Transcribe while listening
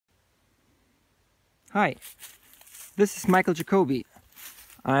Hi, this is 𒀭🀭🌓right.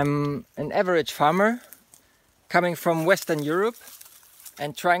 I'm an average farmer coming from Western Europe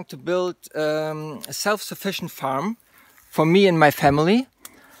and trying to build a self-sufficient farm for me and my family,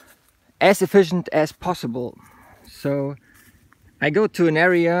 as efficient as possible. So I go to an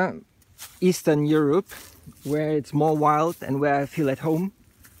area, Eastern Europe, where it's more wild and where I feel at home.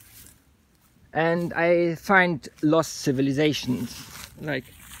 And I find lost civilizations, like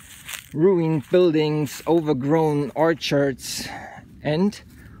ruined buildings, overgrown orchards, and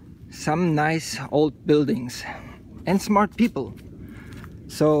some nice old buildings and smart people.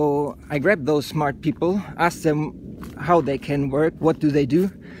 So I grab those smart people, ask them how they can work, what do they do,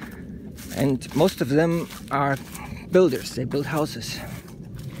 and most of them are builders. They build houses.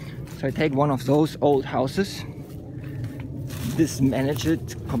 So I take one of those old houses, dismanage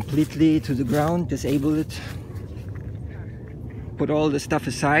it completely to the ground, disable it, put all the stuff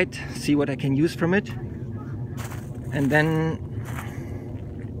aside, see what I can use from it, and then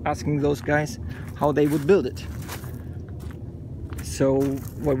asking those guys how they would build it. So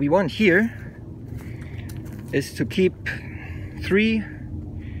what we want here is to keep 3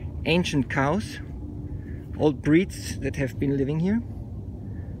 ancient cows, old breeds that have been living here,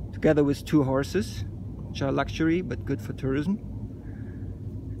 together with 2 horses, which are luxury but good for tourism,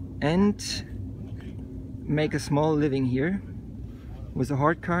 and make a small living here with a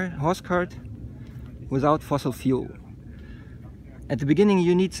horse cart without fossil fuel. At the beginning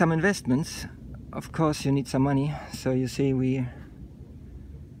you need some investments, of course you need some money, so you see we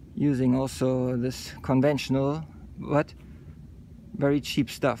using also this conventional but very cheap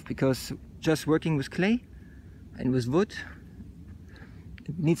stuff, because just working with clay and with wood,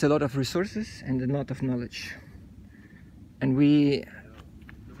 it needs a lot of resources and a lot of knowledge, and we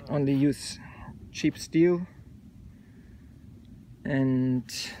only use cheap steel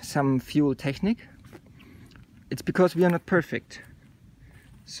and some fuel technique. It's because we are not perfect,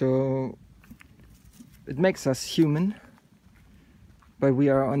 so it makes us human, but we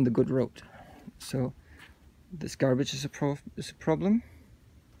are on the good road. So this garbage is a problem,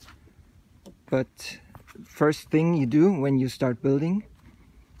 but first thing you do when you start building,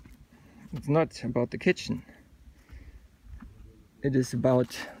 it's not about the kitchen, it is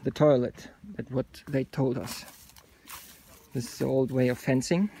about the toilet. That's what they told us. This is the old way of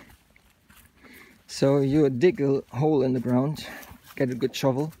fencing. So you dig a hole in the ground, get a good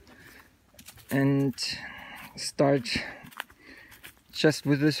shovel, and start just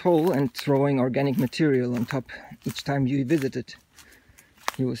with this hole and throwing organic material on top each time you visit it.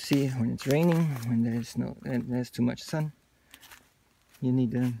 You will see when it's raining, when there's too much sun, you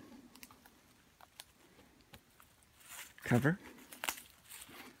need a cover,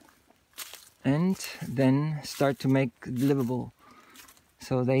 and then start to make it livable.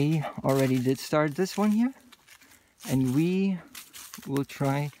 So they already did start this one here, and we will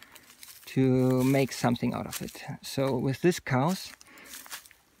try to make something out of it. So with these cows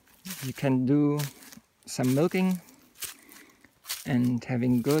you can do some milking and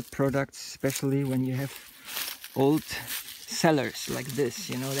having good products, especially when you have old cellars like this.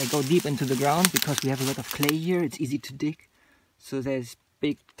 You know, they go deep into the ground because we have a lot of clay here, it's easy to dig. So there's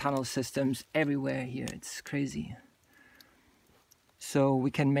big tunnel systems everywhere here, it's crazy. So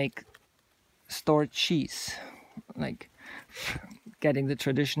we can make stored cheese, like getting the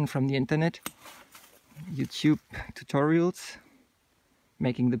tradition from the internet, YouTube tutorials,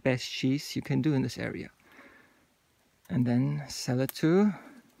 making the best cheese you can do in this area, and then sell it to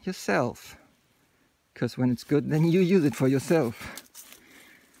yourself, because when it's good then you use it for yourself.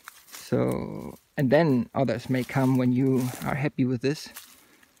 So, and then others may come when you are happy with this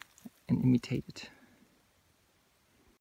and imitate it.